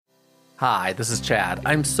Hi, this is Chad.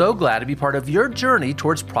 I'm so glad to be part of your journey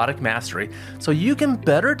towards product mastery so you can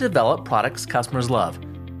better develop products customers love.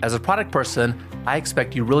 As a product person, I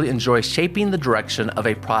expect you really enjoy shaping the direction of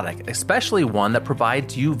a product, especially one that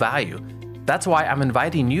provides you value. That's why I'm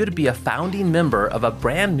inviting you to be a founding member of a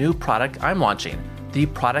brand new product I'm launching, the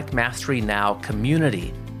Product Mastery Now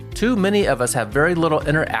community. Too many of us have very little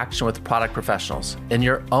interaction with product professionals in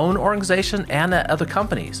your own organization and at other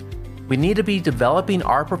companies. We need to be developing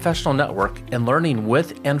our professional network and learning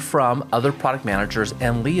with and from other product managers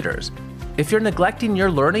and leaders. If you're neglecting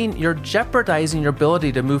your learning, you're jeopardizing your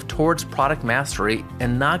ability to move towards product mastery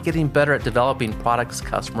and not getting better at developing products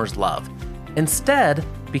customers love. Instead,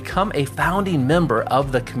 become a founding member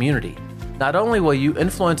of the community. Not only will you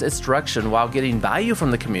influence its direction while getting value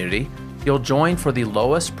from the community, you'll join for the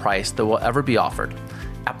lowest price that will ever be offered.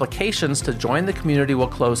 Applications to join the community will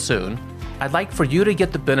close soon. I'd like for you to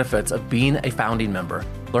get the benefits of being a founding member.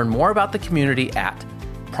 Learn more about the community at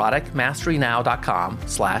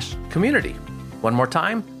productmasterynow.com/community. One more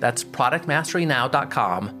time, that's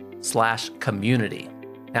productmasterynow.com/community.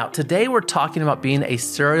 Now, today we're talking about being a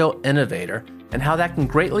serial innovator and how that can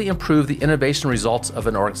greatly improve the innovation results of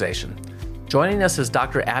an organization. Joining us is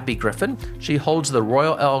Dr. Abby Griffin. She holds the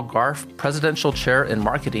Royal L. Garf Presidential Chair in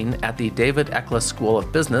Marketing at the David Eccles School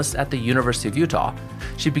of Business at the University of Utah.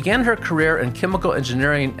 She began her career in chemical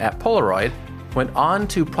engineering at Polaroid, went on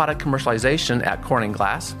to product commercialization at Corning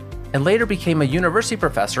Glass, and later became a university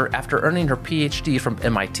professor after earning her PhD from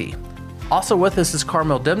MIT. Also with us is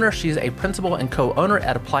Carmel Dimner. She's a principal and co-owner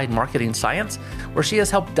at Applied Marketing Science, where she has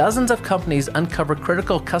helped dozens of companies uncover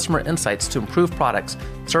critical customer insights to improve products,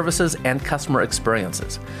 services, and customer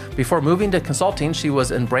experiences. Before moving to consulting, she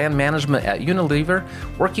was in brand management at Unilever,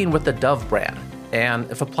 working with the Dove brand. And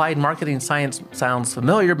if Applied Marketing Science sounds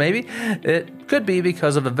familiar, maybe, it could be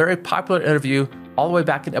because of a very popular interview all the way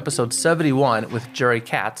back in episode 71 with Jerry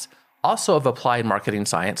Katz, also of Applied Marketing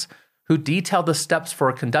Science, who detailed the steps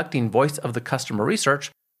for conducting voice of the customer research,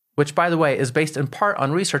 which, by the way, is based in part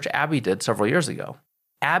on research Abby did several years ago.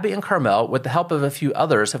 Abby and Carmel, with the help of a few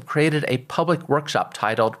others, have created a public workshop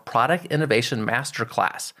titled Product Innovation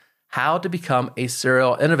Masterclass: How to Become a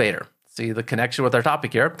Serial Innovator. See the connection with our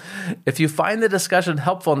topic here. If you find the discussion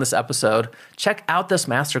helpful in this episode, check out this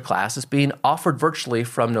masterclass. It's being offered virtually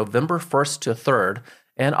from November 1st to 3rd.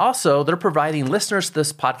 And also, they're providing listeners to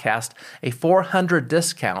this podcast a $400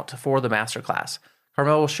 discount for the masterclass.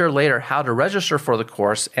 Carmel will share later how to register for the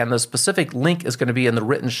course, and the specific link is going to be in the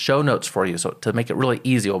written show notes for you. So to make it really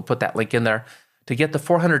easy, we'll put that link in there. To get the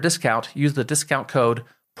 $400 discount, use the discount code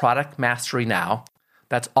Product Mastery Now.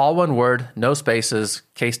 That's all one word, no spaces,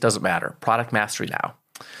 case doesn't matter, Product Mastery Now.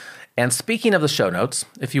 And speaking of the show notes,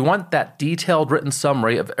 if you want that detailed written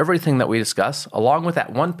summary of everything that we discuss, along with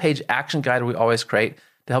that one-page action guide we always create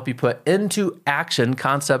to help you put into action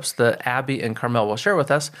concepts that Abby and Carmel will share with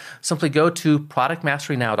us, simply go to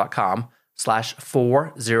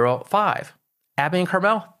productmasterynow.com/405. Abby and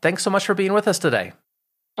Carmel, thanks so much for being with us today.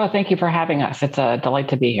 Oh, thank you for having us. It's a delight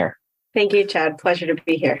to be here. Thank you, Chad. Pleasure to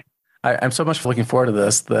be here. I'm so much looking forward to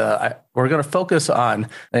this. We're going to focus on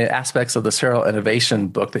the aspects of the serial innovation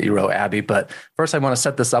book that you wrote, Abby. But first, I want to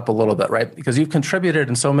set this up a little bit, right? Because you've contributed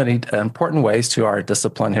in so many important ways to our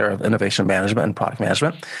discipline here of innovation management and product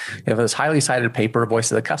management. You have this highly cited paper,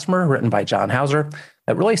 Voice of the Customer, written by John Hauser,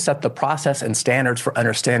 that really set the process and standards for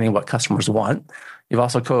understanding what customers want. You've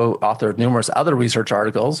also co-authored numerous other research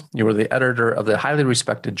articles. You were the editor of the highly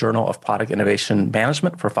respected Journal of Product Innovation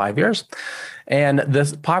Management for 5 years. And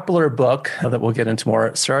this popular book that we'll get into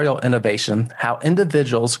more, Serial Innovation: How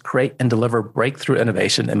Individuals Create and Deliver Breakthrough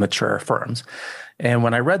Innovation in Mature Firms. And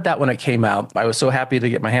when I read that when it came out, I was so happy to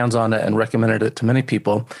get my hands on it and recommended it to many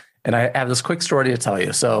people. And I have this quick story to tell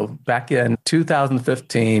you. So back in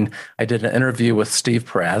 2015, I did an interview with Steve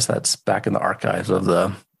Perez. That's back in the archives of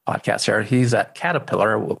the podcast here. He's at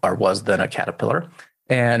Caterpillar, or was then at Caterpillar.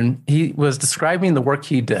 And he was describing the work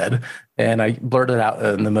he did. And I blurted out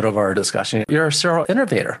in the middle of our discussion, "You're a serial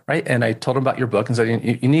innovator, right?" And I told him about your book and said,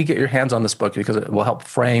 you need to get your hands on this book because it will help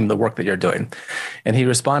frame the work that you're doing. And he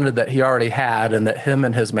responded that he already had, and that him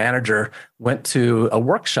and his manager went to a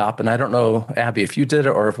workshop. And I don't know, Abby, if you did it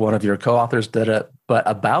or if one of your co-authors did it, but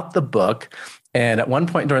about the book. And at one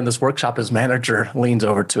point during this workshop, his manager leans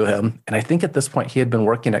over to him. And I think at this point, he had been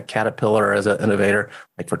working at Caterpillar as an innovator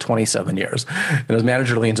for 27 years. And his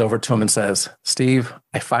manager leans over to him and says, "Steve,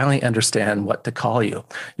 I finally understand what to call you.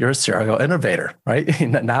 You're a serial innovator," right?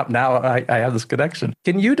 Now I have this connection.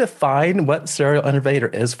 Can you define what serial innovator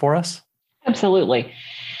is for us? Absolutely.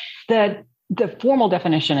 The formal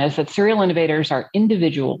definition is that serial innovators are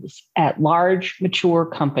individuals at large, mature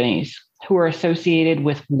companies who are associated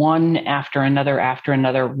with one after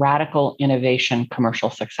another radical innovation commercial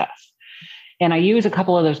success. And I use a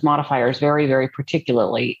couple of those modifiers very, very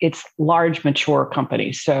particularly. It's large, mature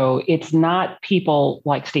companies. So it's not people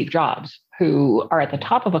like Steve Jobs who are at the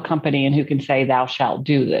top of a company and who can say, thou shalt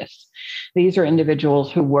do this. These are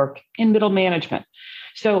individuals who work in middle management.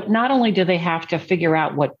 So not only do they have to figure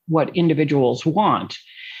out what individuals want,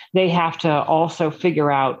 they have to also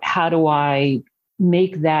figure out, how do I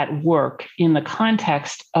make that work in the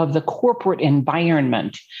context of the corporate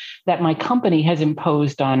environment that my company has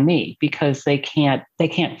imposed on me, because they can't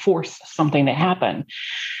force something to happen.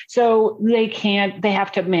 So they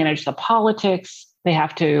have to manage the politics. They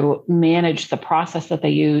have to manage the process that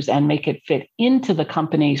they use and make it fit into the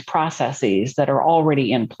company's processes that are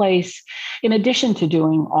already in place, in addition to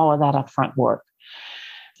doing all of that upfront work.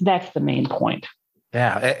 That's the main point.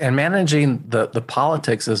 Yeah, and managing the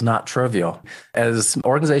politics is not trivial. As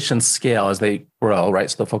organizations scale, as they grow, right?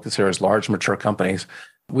 So the focus here is large, mature companies.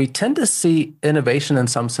 We tend to see innovation in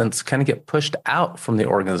some sense kind of get pushed out from the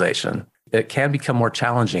organization. It can become more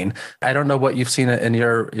challenging. I don't know what you've seen in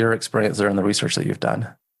your experience or in the research that you've done.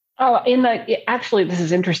 Actually, this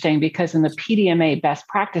is interesting, because in the PDMA best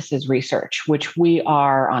practices research, which we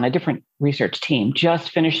are on a different research team,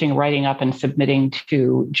 just finishing writing up and submitting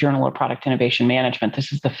to Journal of Product Innovation Management.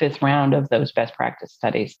 This is the 5th round of those best practice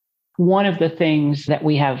studies. One of the things that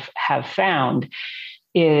we have found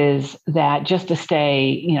is that just to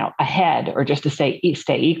stay, ahead, or just to stay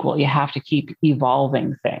equal, you have to keep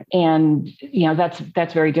evolving things. And,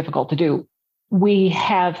 that's very difficult to do. We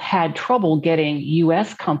have had trouble getting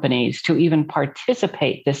U.S. companies to even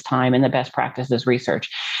participate this time in the best practices research.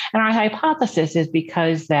 And our hypothesis is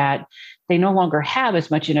because that they no longer have as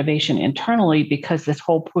much innovation internally, because this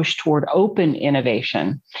whole push toward open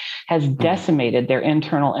innovation has decimated their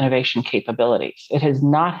internal innovation capabilities. It has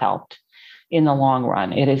not helped in the long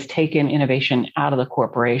run. It has taken innovation out of the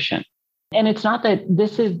corporation. And it's not that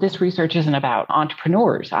this research isn't about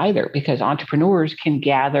entrepreneurs either, because entrepreneurs can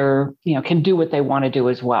gather, can do what they want to do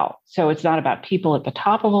as well. So it's not about people at the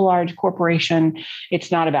top of a large corporation.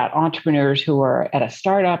 It's not about entrepreneurs who are at a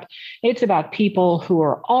startup. It's about people who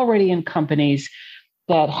are already in companies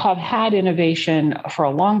that have had innovation for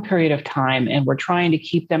a long period of time, and we're trying to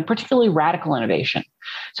keep them, particularly radical innovation.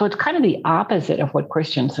 So it's kind of the opposite of what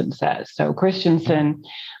Christensen says. So Christensen,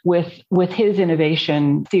 with his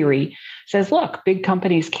innovation theory, says, look, big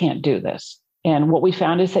companies can't do this. And what we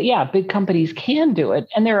found is that, yeah, big companies can do it.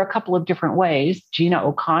 And there are a couple of different ways. Gina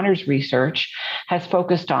O'Connor's research has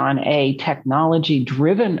focused on a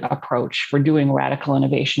technology-driven approach for doing radical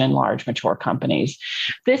innovation in large, mature companies.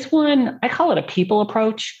 This one, I call it a people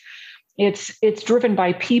approach. It's driven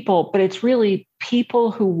by people, but it's really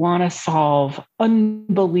people who want to solve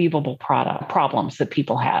unbelievable problems that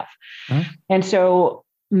people have. Mm-hmm. And so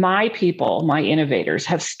my innovators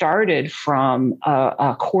have started from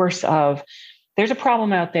a course of, there's a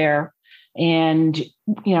problem out there, and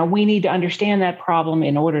we need to understand that problem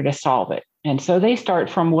in order to solve it. And so they start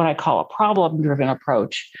from what I call a problem-driven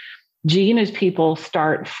approach. Gina's people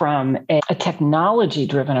start from a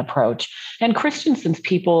technology-driven approach, and Christensen's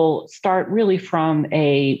people start really from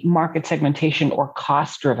a market segmentation or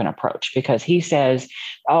cost-driven approach, because he says,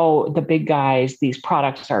 oh, the big guys, these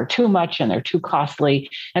products are too much and they're too costly,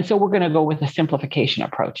 and so we're going to go with a simplification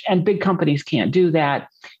approach. And big companies can't do that.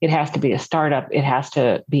 It has to be a startup. It has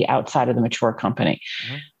to be outside of the mature company.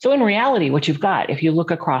 Mm-hmm. So in reality, what you've got, if you look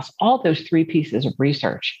across all those 3 pieces of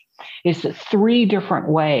research, is 3 different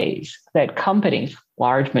ways that companies,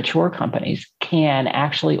 large, mature companies, can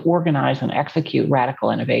actually organize and execute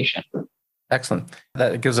radical innovation. Excellent.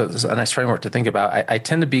 That gives us a nice framework to think about. I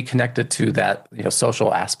tend to be connected to that,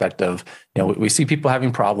 social aspect of, we see people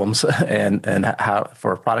having problems, and how,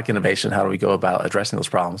 for product innovation, how do we go about addressing those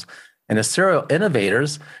problems? And as serial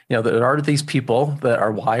innovators, there are these people that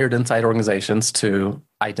are wired inside organizations to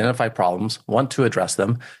identify problems, want to address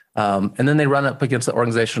them, and then they run up against the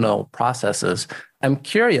organizational processes. I'm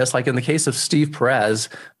curious, like in the case of Steve Perez,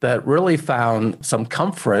 that really found some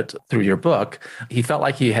comfort through your book. He felt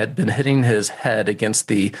like he had been hitting his head against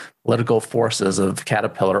the political forces of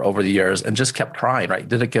Caterpillar over the years and just kept trying, right?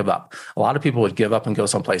 Didn't give up. A lot of people would give up and go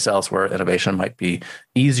someplace else where innovation might be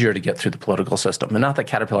easier to get through the political system. And not that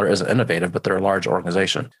Caterpillar isn't innovative, but they're a large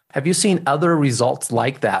organization. Have you seen other results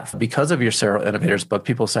like that because of your Serial Innovators book?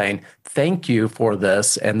 People saying, thank you for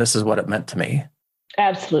this, and this is what it meant to me.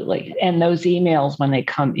 Absolutely. And those emails, when they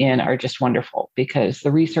come in, are just wonderful, because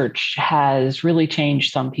the research has really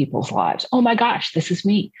changed some people's lives. Oh my gosh, this is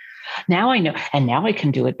me. Now I know, and now I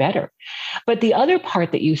can do it better. But the other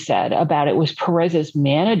part that you said about it was Perez's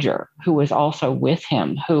manager, who was also with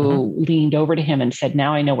him, who leaned over to him and said,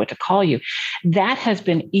 now I know what to call you. That has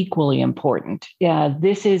been equally important.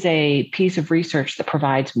 This is a piece of research that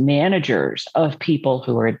provides managers of people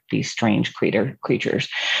who are these strange creatures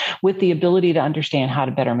with the ability to understand how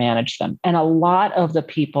to better manage them. And a lot of the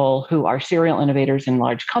people who are serial innovators in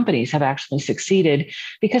large companies have actually succeeded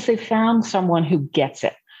because they found someone who gets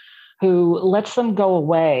it, who lets them go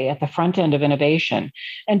away at the front end of innovation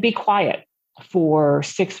and be quiet for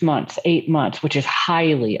 6 months, 8 months, which is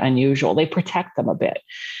highly unusual. They protect them a bit,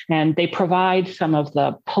 and they provide some of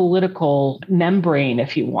the political membrane,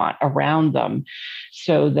 if you want, around them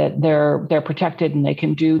so that they're protected and they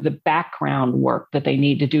can do the background work that they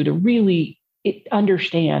need to do to really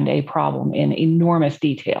understand a problem in enormous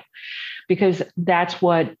detail. Because that's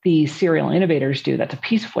what the serial innovators do. That's a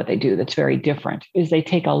piece of what they do that's very different, is they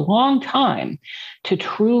take a long time to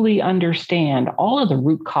truly understand all of the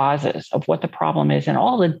root causes of what the problem is and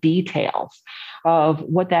all the details of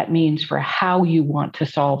what that means for how you want to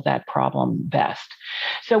solve that problem best.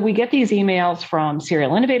 So we get these emails from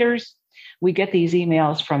serial innovators. We get these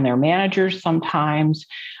emails from their managers sometimes.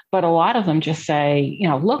 But a lot of them just say,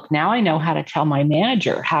 look, now I know how to tell my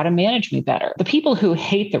manager how to manage me better. The people who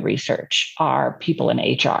hate the research are people in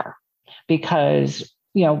HR because,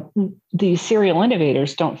 these serial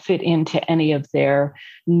innovators don't fit into any of their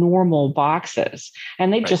normal boxes,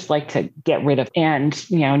 and they just like to get rid of.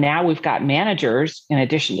 And, now we've got managers in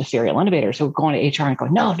addition to serial innovators who are going to HR and go,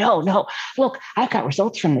 no, look, I've got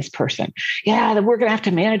results from this person. Yeah, we're going to have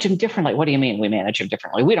to manage them differently. What do you mean we manage them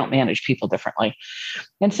differently? We don't manage people differently.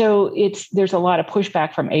 And so there's a lot of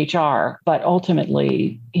pushback from HR, but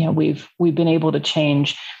ultimately, we've been able to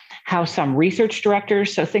change how some research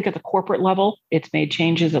directors, so think at the corporate level, it's made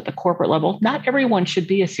changes at the corporate level. Not everyone should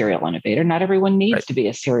be a serial innovator. Not everyone needs to be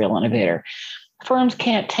a serial innovator. Firms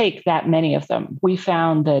can't take that many of them. We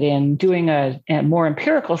found that in doing a more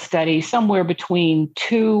empirical study, somewhere between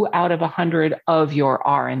 2 out of 100 of your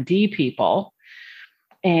R&D people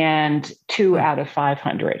and 2 out of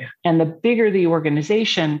 500. And the bigger the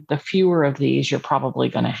organization, the fewer of these you're probably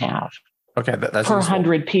going to have. Okay, that's per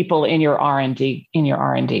 100 people in your R&D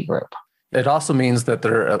group. It also means that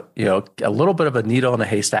they're a little bit of a needle in a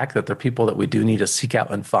haystack, that they're people that we do need to seek out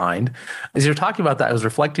and find. As you're talking about that, I was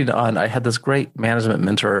reflecting on, I had this great management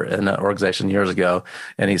mentor in an organization years ago,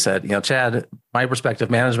 and he said, Chad, my perspective,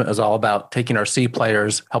 management is all about taking our C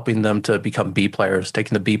players, helping them to become B players,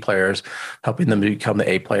 taking the B players, helping them to become the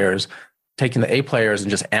A players, taking the A players and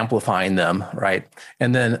just amplifying them, right?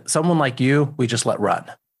 And then someone like you, we just let run.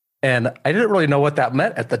 And I didn't really know what that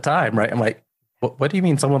meant at the time, right? I'm like, what do you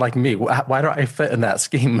mean someone like me? Why do I fit in that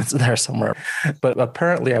scheme? It's there somewhere. But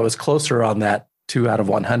apparently I was closer on that 2 out of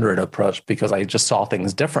 100 approach because I just saw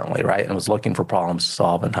things differently, right? And was looking for problems to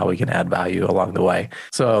solve and how we can add value along the way.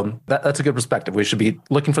 So that's a good perspective. We should be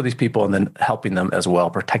looking for these people and then helping them as well,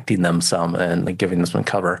 protecting them some and giving them some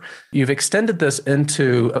cover. You've extended this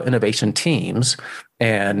into innovation teams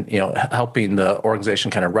and, helping the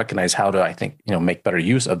organization kind of recognize how to, I think, make better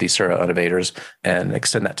use of these serial innovators and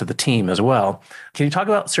extend that to the team as well. Can you talk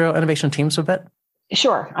about serial innovation teams a bit?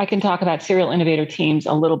 Sure. I can talk about serial innovator teams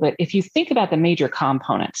a little bit. If you think about the major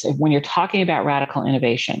components, when you're talking about radical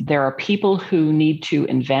innovation, there are people who need to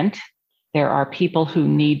invent. There are people who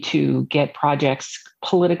need to get projects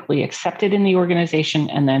politically accepted in the organization.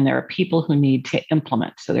 And then there are people who need to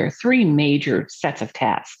implement. So there are 3 major sets of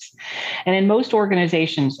tasks. And in most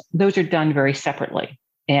organizations, those are done very separately.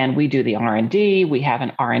 And we do the R&D. We have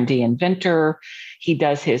an R&D inventor. He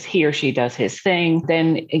or she does his thing.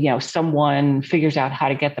 Then, someone figures out how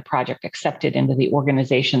to get the project accepted into the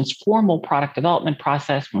organization's formal product development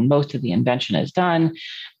process when most of the invention is done.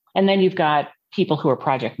 And then you've got people who are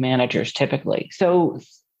project managers typically. So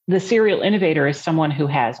the serial innovator is someone who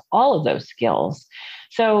has all of those skills.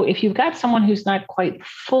 So if you've got someone who's not quite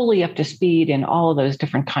fully up to speed in all of those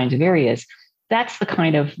different kinds of areas,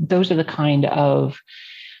 those are the kind of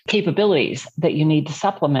capabilities that you need to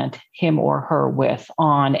supplement him or her with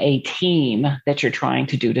on a team that you're trying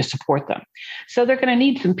to do to support them. So they're going to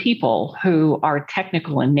need some people who are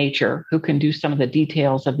technical in nature, who can do some of the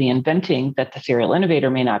details of the inventing that the serial innovator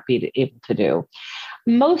may not be able to do.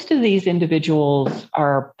 Most of these individuals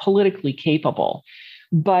are politically capable,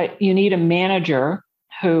 but you need a manager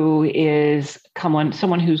who is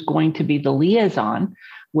someone who's going to be the liaison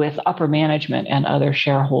with upper management and other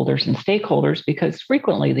shareholders and stakeholders, because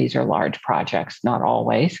frequently these are large projects, not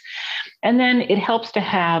always. And then it helps to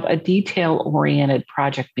have a detail-oriented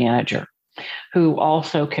project manager who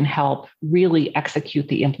also can help really execute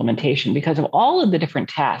the implementation because of all of the different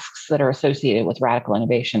tasks that are associated with radical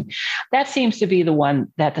innovation. That seems to be the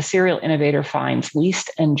one that the serial innovator finds least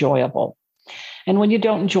enjoyable. And when you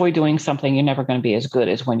don't enjoy doing something, you're never going to be as good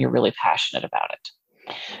as when you're really passionate about it.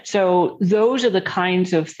 So those are the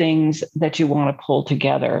kinds of things that you want to pull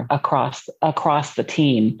together across the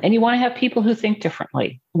team. And you want to have people who think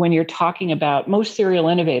differently. When you're talking about most serial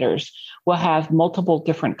innovators will have multiple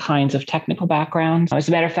different kinds of technical backgrounds. As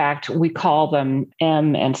a matter of fact, we call them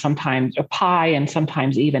M and sometimes or pi and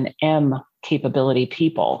sometimes even M capability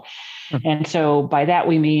people. Mm-hmm. And so by that,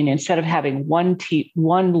 we mean instead of having one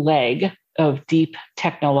leg of deep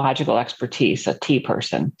technological expertise, a T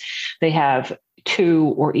person, they have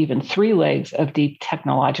 2 or even 3 legs of deep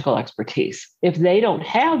technological expertise. If they don't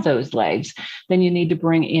have those legs, then you need to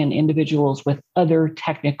bring in individuals with other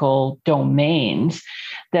technical domains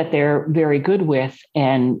that they're very good with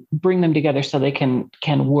and bring them together so they can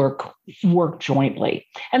work jointly.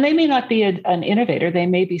 And they may not be an innovator. They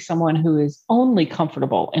may be someone who is only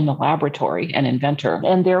comfortable in the laboratory, an inventor,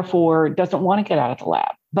 and therefore doesn't want to get out of the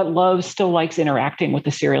lab, but still likes interacting with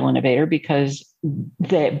the serial innovator because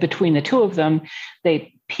between the two of them,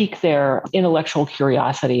 they pique their intellectual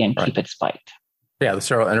curiosity and keep it spiked. Yeah, the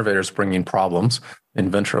serial innovator is bringing problems.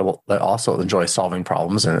 Inventor also enjoys solving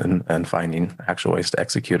problems and finding actual ways to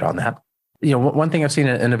execute on that. One thing I've seen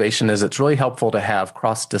in innovation is it's really helpful to have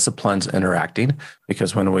cross disciplines interacting,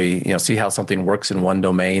 because when we see how something works in one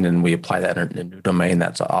domain and we apply that in a new domain,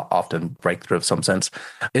 that's often breakthrough of some sense.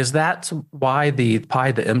 Is that why the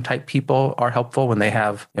pi, the M-type people are helpful when they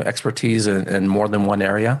have expertise in more than one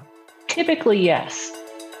area? Typically, yes.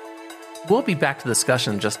 We'll be back to the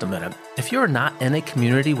discussion in just a minute. If you're not in a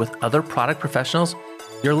community with other product professionals,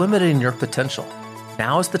 you're limiting your potential.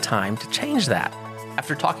 Now is the time to change that.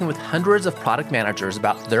 After talking with hundreds of product managers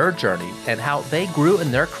about their journey and how they grew in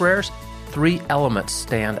their careers, 3 elements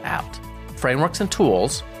stand out: frameworks and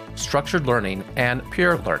tools, structured learning, and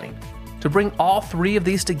peer learning. To bring all 3 of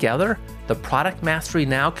these together, the Product Mastery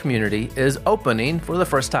Now community is opening for the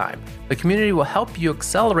first time. The community will help you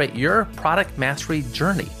accelerate your product mastery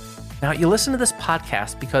journey. Now, you listen to this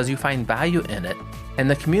podcast because you find value in it, and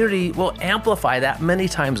the community will amplify that many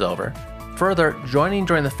times over. Further, joining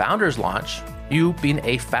during the Founders Launch, you being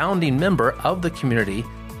a founding member of the community,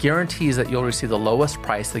 guarantees that you'll receive the lowest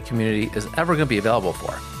price the community is ever going to be available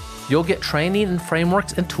for. You'll get training and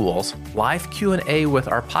frameworks and tools, live Q&A with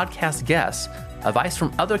our podcast guests, advice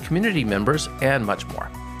from other community members, and much more.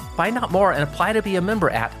 Find out more and apply to be a member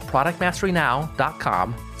at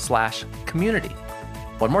productmasterynow.com/community.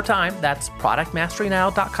 One more time, that's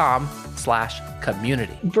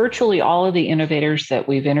productmasterynow.com/community. Virtually all of the innovators that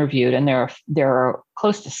we've interviewed, and there are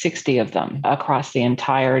close to 60 of them across the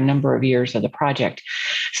entire number of years of the project,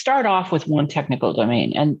 start off with one technical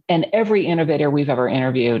domain. And every innovator we've ever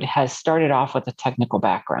interviewed has started off with a technical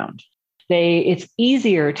background. It's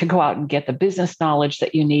easier to go out and get the business knowledge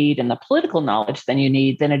that you need and the political knowledge than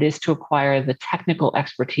it is to acquire the technical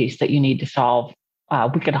expertise that you need to solve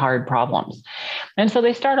wicked hard problems. And so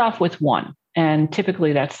they start off with one. And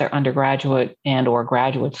typically that's their undergraduate and or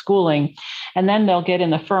graduate schooling. And then they'll get in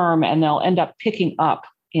the firm and they'll end up picking up,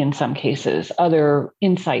 in some cases, other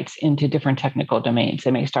insights into different technical domains.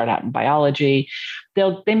 They may start out in biology.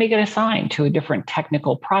 They may get assigned to a different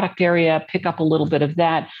technical product area, pick up a little bit of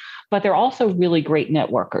that, but they're also really great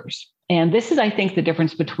networkers. And this is, I think, the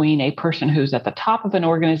difference between a person who's at the top of an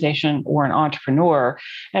organization or an entrepreneur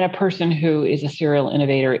and a person who is a serial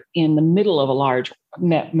innovator in the middle of a large,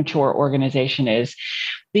 mature organization is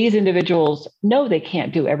these individuals know they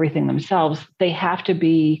can't do everything themselves. They have to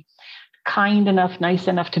be kind enough, nice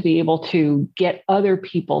enough to be able to get other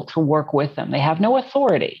people to work with them. They have no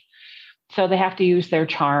authority. So they have to use their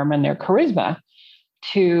charm and their charisma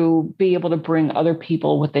to be able to bring other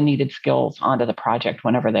people with the needed skills onto the project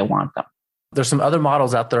whenever they want them. There's some other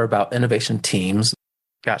models out there about innovation teams.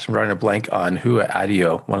 Gosh, I'm drawing a blank on who at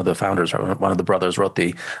IDEO, one of the founders, one of the brothers wrote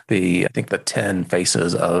the I think the 10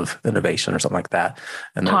 faces of innovation or something like that.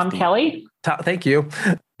 And Tom Kelly? Thank you.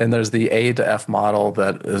 And there's the A to F model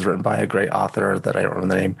that is written by a great author that I don't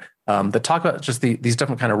remember the name, that talk about just these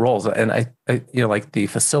different kind of roles. And I like the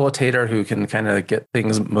facilitator who can kind of get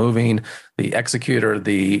things moving, the executor,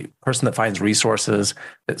 the person that finds resources.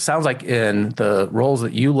 It sounds like in the roles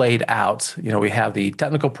that you laid out, we have the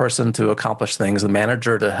technical person to accomplish things, the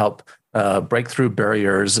manager to help break through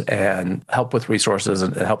barriers and help with resources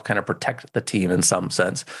and help kind of protect the team in some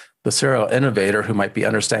sense. The serial innovator who might be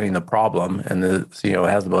understanding the problem and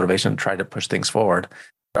has the motivation to try to push things forward.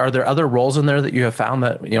 Are there other roles in there that you have found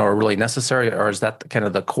that are really necessary, or is that kind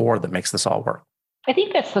of the core that makes this all work? I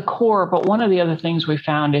think that's the core. But one of the other things we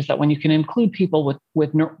found is that when you can include people with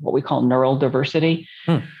what we call neural diversity.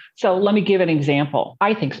 So let me give an example.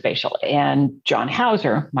 I think spatially, and John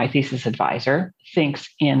Hauser, my thesis advisor, thinks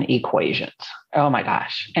in equations. Oh my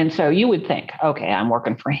gosh. And so you would think, okay, I'm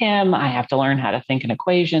working for him. I have to learn how to think in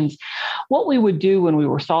equations. What we would do when we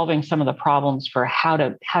were solving some of the problems for how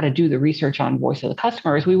to do the research on voice of the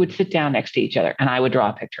customer is we would sit down next to each other and I would draw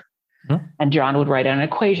a picture. And John would write out an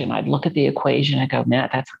equation. I'd look at the equation and go, nah,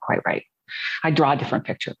 that's not quite right. I'd draw a different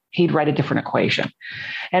picture. He'd write a different equation.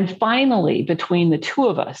 And finally, between the two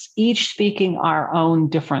of us, each speaking our own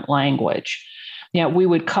different language, we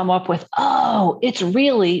would come up with,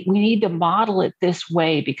 we need to model it this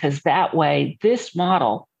way because that way, this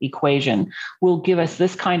model equation will give us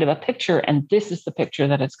this kind of a picture. And this is the picture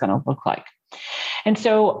that it's going to look like. And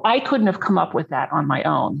so I couldn't have come up with that on my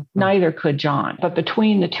own. Neither could John. But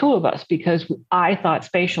between the two of us, because I thought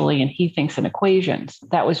spatially and he thinks in equations,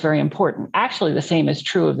 that was very important. Actually, the same is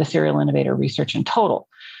true of the Serial Innovator research in total.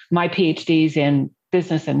 My PhD's in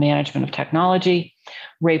business and management of technology.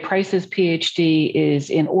 Ray Price's PhD is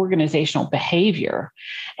in organizational behavior.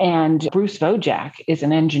 And Bruce Wojak is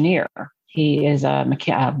an engineer. He is an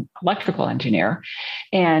electrical engineer,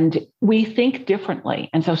 and we think differently.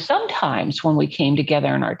 And so sometimes when we came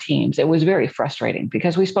together in our teams, it was very frustrating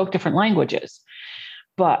because we spoke different languages.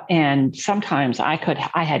 And sometimes I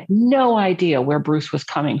had no idea where Bruce was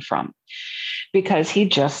coming from because he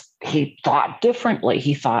thought differently.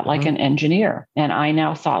 He thought like an engineer, and I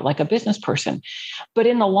now thought like a business person. But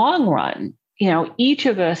in the long run, each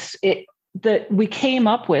of us, we came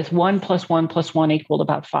up with 1 + 1 + 1 equaled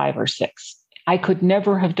about 5 or 6. I could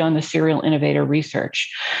never have done the Serial Innovator research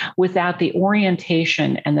without the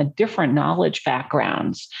orientation and the different knowledge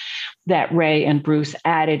backgrounds that Ray and Bruce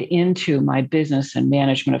added into my business and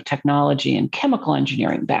management of technology and chemical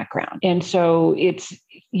engineering background. And so it's,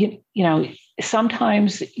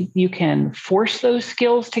 sometimes you can force those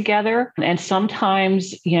skills together, and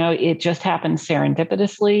sometimes, it just happens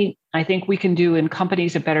serendipitously. I think we can do in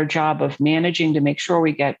companies a better job of managing to make sure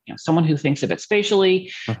we get someone who thinks a bit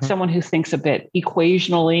spatially, someone who thinks a bit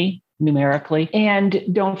equationally, numerically, and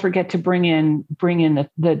don't forget to bring in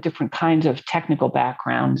the different kinds of technical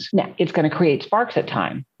backgrounds. Now, it's going to create sparks at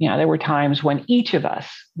times. There were times when each of us,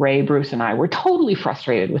 Ray, Bruce, and I, were totally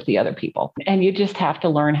frustrated with the other people, and you just have to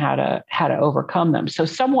learn how to overcome them. So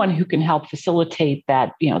someone who can help facilitate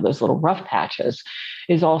that, those little rough patches,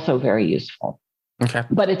 is also very useful. Okay.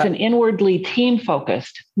 But it's an inwardly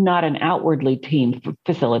team-focused, not an outwardly team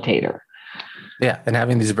facilitator. Yeah, and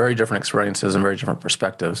having these very different experiences and very different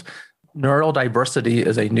perspectives. Neural diversity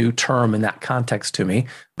is a new term in that context to me.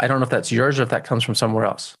 I don't know if that's yours or if that comes from somewhere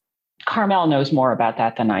else. Carmel knows more about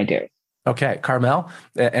that than I do. Okay, Carmel,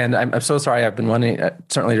 and I'm so sorry. I've been wanting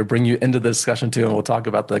certainly to bring you into the discussion too, and we'll talk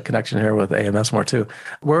about the connection here with AMS more too.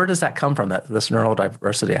 Where does that come from, this neural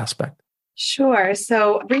diversity aspect? Sure.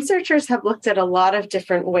 So researchers have looked at a lot of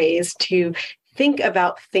different ways to think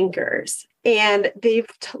about thinkers. And they've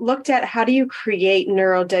looked at how do you create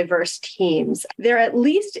neurodiverse teams. There are at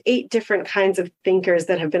least 8 different kinds of thinkers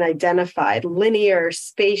that have been identified: linear,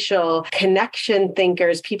 spatial, connection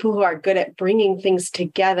thinkers, people who are good at bringing things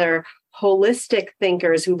together, holistic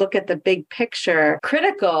thinkers who look at the big picture,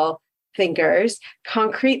 critical thinkers,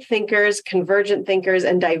 concrete thinkers, convergent thinkers,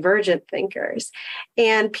 and divergent thinkers.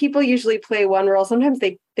 And people usually play one role. Sometimes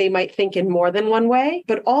they might think in more than one way,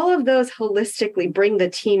 but all of those holistically bring the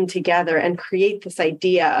team together and create this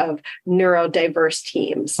idea of neurodiverse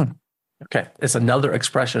teams. Okay. It's another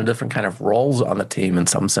expression of different kind of roles on the team in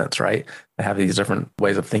some sense, right? They have these different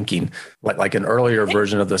ways of thinking. Like an earlier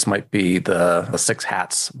version of this might be the 6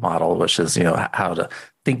 hats model, which is, how to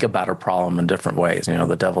think about a problem in different ways,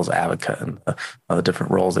 the devil's advocate and the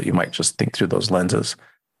different roles that you might just think through those lenses.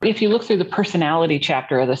 If you look through the personality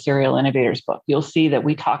chapter of the Serial Innovators book, you'll see that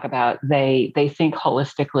we talk about they think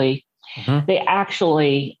holistically. They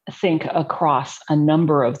actually think across a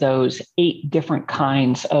number of those 8 different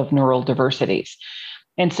kinds of neural diversities.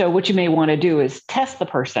 And so what you may want to do is test the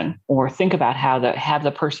person or think about how have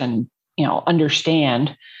the person,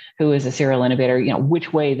 understand, who is a serial innovator,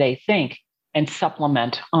 which way they think, and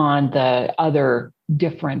supplement on the other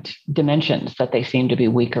different dimensions that they seem to be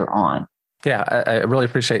weaker on. Yeah, I really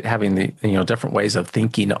appreciate having the different ways of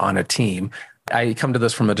thinking on a team. I come to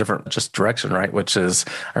this from a different just direction, right? Which is,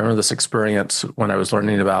 I remember this experience when I was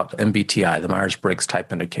learning about MBTI, the Myers-Briggs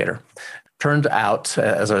Type Indicator. Turned out,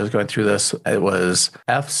 as I was going through this, it was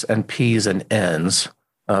Fs and Ps and Ns.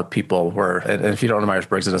 People were, and if you don't know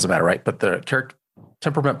Myers-Briggs, it doesn't matter, right? But the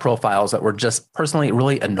temperament profiles that were just personally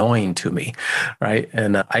really annoying to me, right?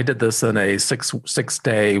 And I did this in a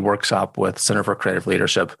six-day workshop with Center for Creative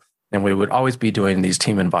Leadership, and we would always be doing these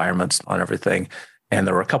team environments on everything. And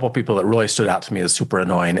there were a couple of people that really stood out to me as super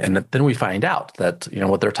annoying. And then we find out that,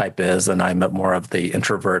 what their type is. And I'm more of the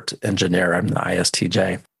introvert engineer. I'm the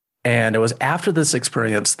ISTJ. And it was after this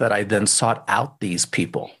experience that I then sought out these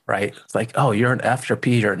people, right? It's like, oh, you're an F, you're a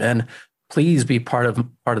P, you're an N. Please be part of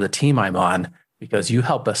the team I'm on because you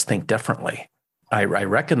help us think differently. I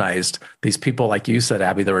recognized these people, like you said,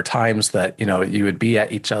 Abby, there were times that, you would be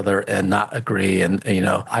at each other and not agree. And,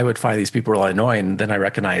 I would find these people really annoying. And then I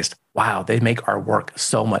recognized, wow, they make our work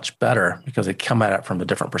so much better because they come at it from a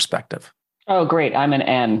different perspective. Oh, great. I'm an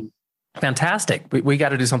N. Fantastic. We got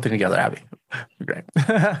to do something together, Abby. Great.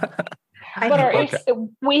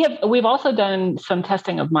 We've also done some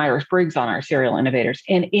testing of Myers-Briggs on our serial innovators.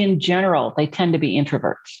 And in general, they tend to be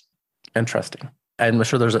introverts. Interesting. I'm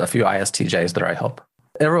sure there's a few ISTJs there, I hope.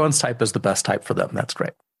 Everyone's type is the best type for them. That's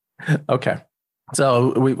great. Okay.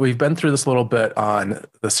 So we've been through this a little bit on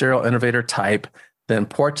the serial innovator type, the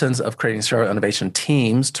importance of creating serial innovation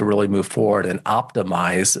teams to really move forward and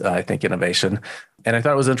optimize, I think, innovation. And I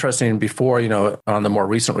thought it was interesting before, on the more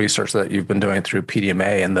recent research that you've been doing through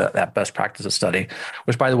PDMA and that best practices study,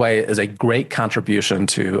 which, by the way, is a great contribution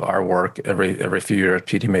to our work. Every few years,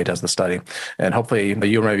 PDMA does the study. And hopefully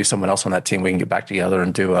you or maybe someone else on that team, we can get back together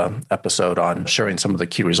and do an episode on sharing some of the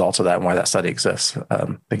key results of that and why that study exists. I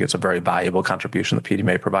think it's a very valuable contribution that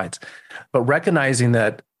PDMA provides. But recognizing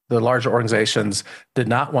that the larger organizations did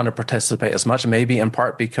not want to participate as much, maybe in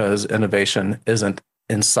part because innovation isn't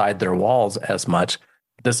inside their walls as much.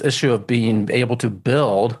 This issue of being able to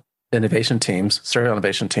build innovation teams, serial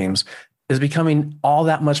innovation teams, is becoming all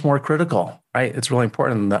that much more critical, right? It's really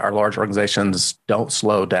important that our large organizations don't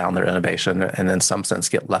slow down their innovation and in some sense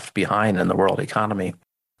get left behind in the world economy.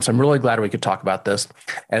 So I'm really glad we could talk about this.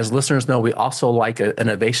 As listeners know, we also like an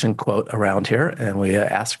innovation quote around here, and we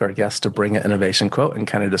ask our guests to bring an innovation quote and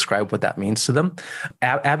kind of describe what that means to them.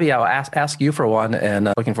 Abby, I'll ask you for one,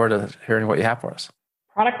 and looking forward to hearing what you have for us.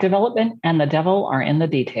 Product development and the devil are in the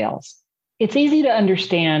details. It's easy to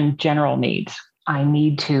understand general needs. I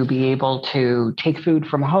need to be able to take food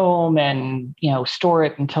from home and, store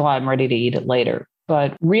it until I'm ready to eat it later.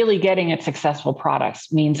 But really getting at successful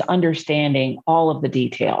products means understanding all of the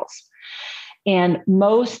details. And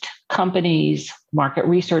most companies' market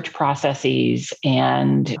research processes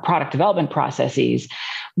and product development processes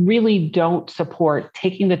really don't support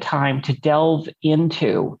taking the time to delve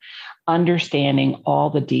into understanding all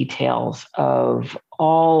the details of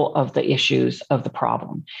all of the issues of the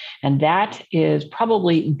problem. And that is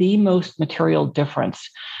probably the most material difference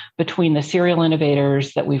between the serial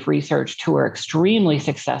innovators that we've researched who are extremely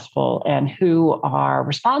successful and who are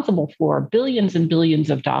responsible for billions and billions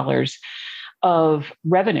of dollars of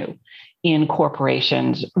revenue in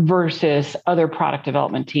corporations versus other product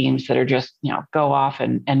development teams that are just, go off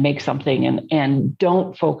and make something and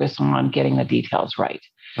don't focus on getting the details right.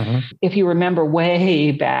 Mm-hmm. If you remember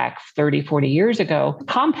way back 30, 40 years ago,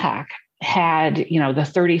 Compaq had, the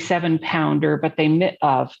 37-pounder, but they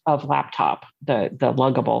of laptop, the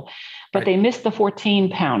luggable, but right. They missed the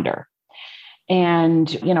 14-pounder. And,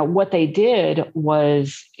 what they did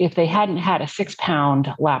was if they hadn't had a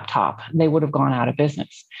 6-pound laptop, they would have gone out of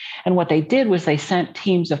business. And what they did was they sent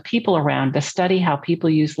teams of people around to study how people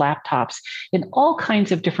use laptops in all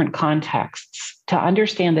kinds of different contexts to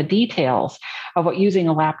understand the details of what using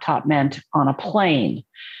a laptop meant on a plane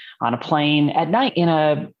at night, in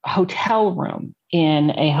a hotel room,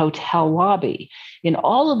 in a hotel lobby, in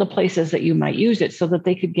all of the places that you might use it so that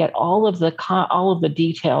they could get all of the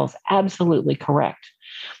details absolutely correct.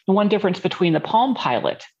 The one difference between the Palm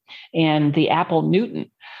Pilot and the Apple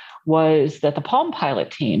Newton was that the Palm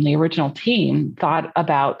Pilot team, the original team, thought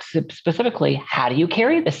about specifically, how do you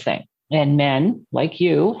carry this thing? And men like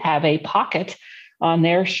you have a pocket on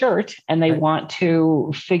their shirt and they want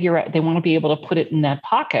to figure out, they want to be able to put it in that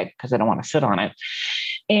pocket because they don't want to sit on it.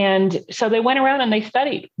 And so they went around and they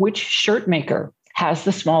studied which shirt maker has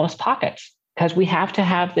the smallest pockets, because we have to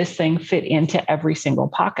have this thing fit into every single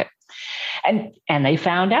pocket. And they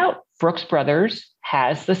found out Brooks Brothers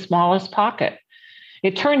has the smallest pocket.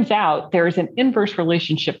 It turns out there is an inverse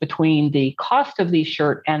relationship between the cost of the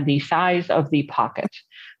shirt and the size of the pocket.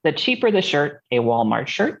 The cheaper the shirt, a Walmart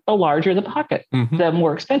shirt, the larger the pocket. Mm-hmm. The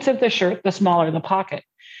more expensive the shirt, the smaller the pocket.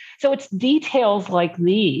 So it's details like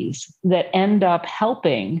these that end up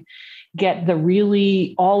helping get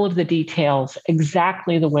all of the details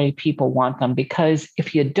exactly the way people want them. Because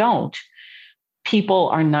if you don't, people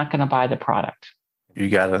are not going to buy the product. You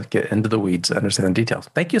got to get into the weeds to understand the details.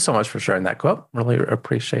 Thank you so much for sharing that quote. Really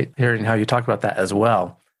appreciate hearing how you talk about that as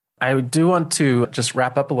well. I do want to just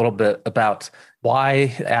wrap up a little bit about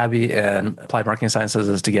why Abby and Applied Marketing Sciences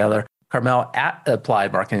is together. Carmel, at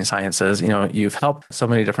Applied Marketing Sciences, you've helped so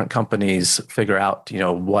many different companies figure out,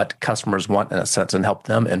 what customers want in a sense and help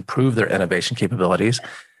them improve their innovation capabilities.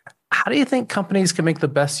 How do you think companies can make the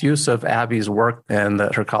best use of Abby's work and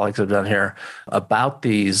that her colleagues have done here about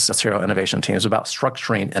these serial innovation teams, about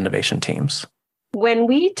structuring innovation teams? When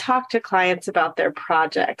we talk to clients about their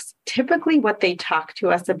projects, typically what they talk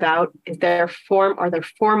to us about is their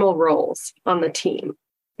formal roles on the team,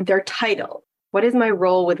 their title. What is my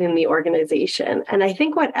role within the organization? And I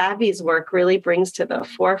think what Abby's work really brings to the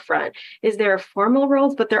forefront is there are formal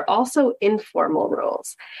roles, but there are also informal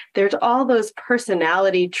roles. There's all those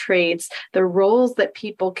personality traits, the roles that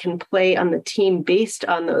people can play on the team based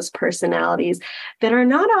on those personalities that are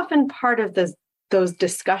not often part of those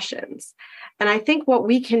discussions. And I think what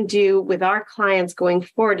we can do with our clients going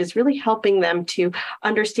forward is really helping them to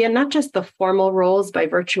understand not just the formal roles by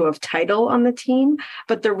virtue of title on the team,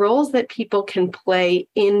 but the roles that people can play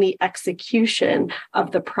in the execution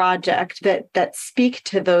of the project that speak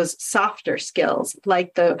to those softer skills,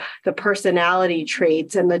 like the personality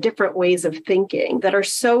traits and the different ways of thinking that are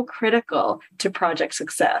so critical to project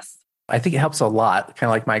success. I think it helps a lot, kind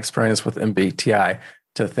of like my experience with MBTI,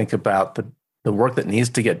 to think about the work that needs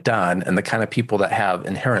to get done and the kind of people that have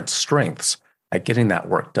inherent strengths at getting that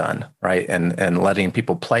work done, right? And letting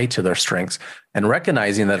people play to their strengths and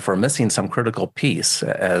recognizing that if we're missing some critical piece,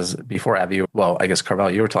 as before Abby, well, I guess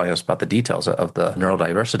Carmel, you were telling us about the details of the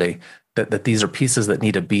neurodiversity, that these are pieces that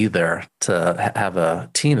need to be there to have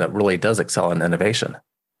a team that really does excel in innovation.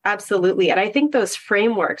 Absolutely. And I think those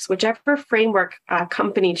frameworks, whichever framework a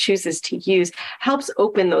company chooses to use, helps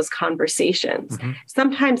open those conversations. Mm-hmm.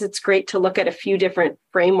 Sometimes it's great to look at a few different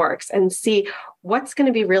frameworks and see what's going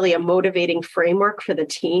to be really a motivating framework for the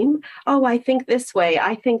team. Oh, I think this way.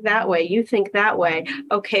 I think that way. You think that way.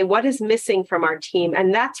 Okay, what is missing from our team?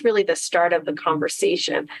 And that's really the start of the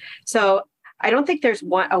conversation. So I don't think there's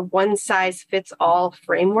a one-size-fits-all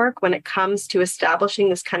framework when it comes to establishing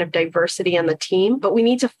this kind of diversity on the team, but we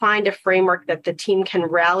need to find a framework that the team can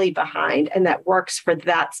rally behind and that works for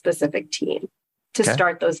that specific team to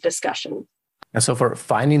start those discussions. And so for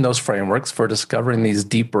finding those frameworks, for discovering these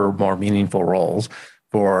deeper, more meaningful roles,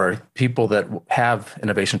 for people that have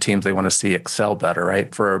innovation teams they want to see excel better,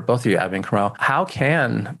 right? For both of you, Abby and Carmel, how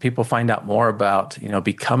can people find out more about,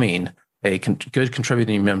 becoming a good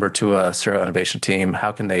contributing member to a serial innovation team?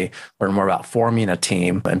 How can they learn more about forming a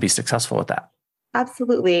team and be successful with that?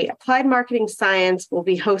 Absolutely. Applied Marketing Science will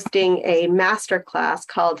be hosting a masterclass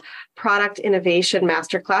called Product Innovation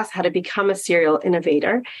Masterclass, How to Become a Serial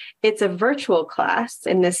Innovator. It's a virtual class.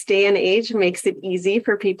 In this day and age, makes it easy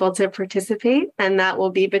for people to participate. And that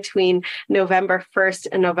will be between November 1st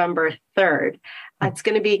and November 3rd. It's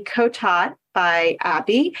going to be co-taught by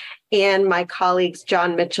Abby and my colleagues,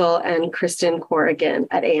 John Mitchell and Kristen Corrigan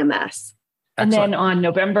at AMS. And then on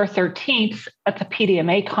November 13th at the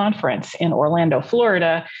PDMA conference in Orlando,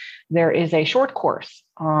 Florida, there is a short course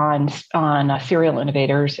on serial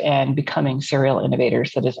innovators and becoming serial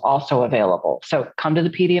innovators that is also available. So come to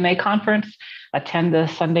the PDMA conference, attend the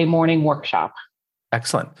Sunday morning workshop.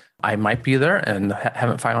 Excellent. I might be there and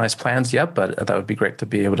haven't finalized plans yet, but that would be great to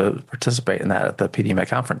be able to participate in that at the PDMA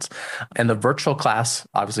conference. And the virtual class,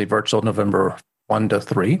 obviously virtual November 1 to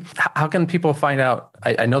 3. How can people find out?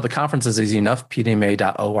 I know the conference is easy enough,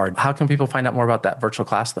 pdma.org. How can people find out more about that virtual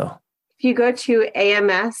class though? If you go to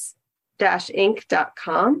ams-inc.com,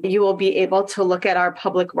 you will be able to look at our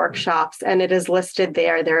public workshops and it is listed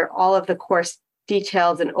there. There are all of the course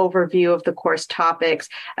details and overview of the course topics,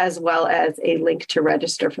 as well as a link to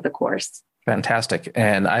register for the course. Fantastic.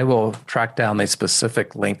 And I will track down the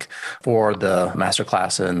specific link for the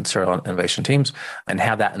masterclass in serial innovation teams and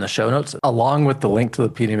have that in the show notes, along with the link to the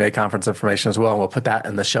PDMA conference information as well. And we'll put that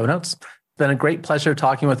in the show notes. It's been a great pleasure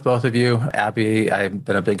talking with both of you. Abby, I've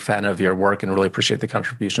been a big fan of your work and really appreciate the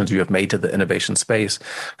contributions you have made to the innovation space.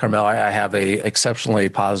 Carmel, I have a exceptionally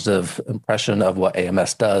positive impression of what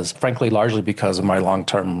AMS does, frankly, largely because of my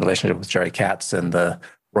long-term relationship with Jerry Katz and the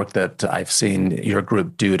work that I've seen your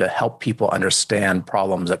group do to help people understand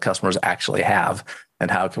problems that customers actually have and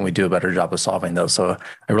how can we do a better job of solving those. So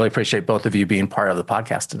I really appreciate both of you being part of the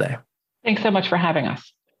podcast today. Thanks so much for having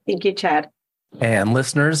us. Thank you, Chad. And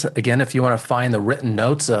listeners, again, if you want to find the written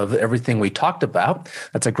notes of everything we talked about,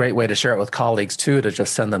 that's a great way to share it with colleagues too, to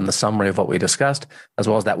just send them the summary of what we discussed, as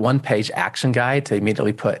well as that one-page action guide to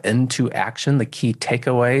immediately put into action the key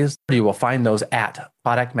takeaways. You will find those at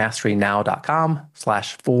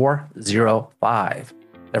productmasterynow.com/405.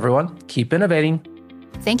 Everyone, keep innovating.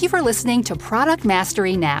 Thank you for listening to Product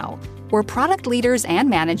Mastery Now, where product leaders and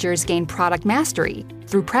managers gain product mastery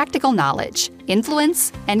through practical knowledge,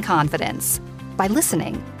 influence, and confidence. By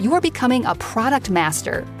listening, you are becoming a product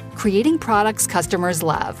master, creating products customers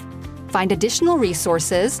love. Find additional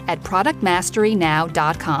resources at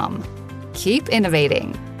productmasterynow.com. Keep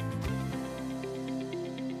innovating.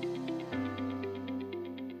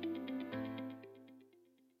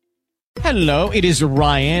 Hello, it is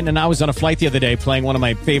Ryan, and I was on a flight the other day playing one of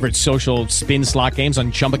my favorite social spin slot games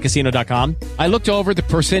on ChumbaCasino.com. I looked over at the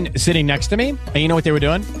person sitting next to me, and you know what they were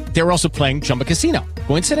doing? They were also playing Chumba Casino.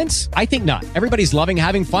 Coincidence? I think not. Everybody's loving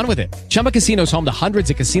having fun with it. Chumba Casino is home to hundreds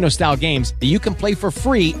of casino-style games that you can play for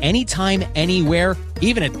free anytime, anywhere,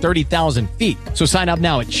 even at 30,000 feet. So sign up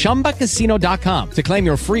now at ChumbaCasino.com to claim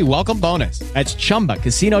your free welcome bonus. That's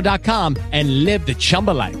ChumbaCasino.com and live the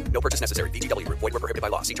Chumba life. No purchase necessary. VGW. Void where prohibited by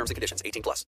law. See terms and conditions. 18+.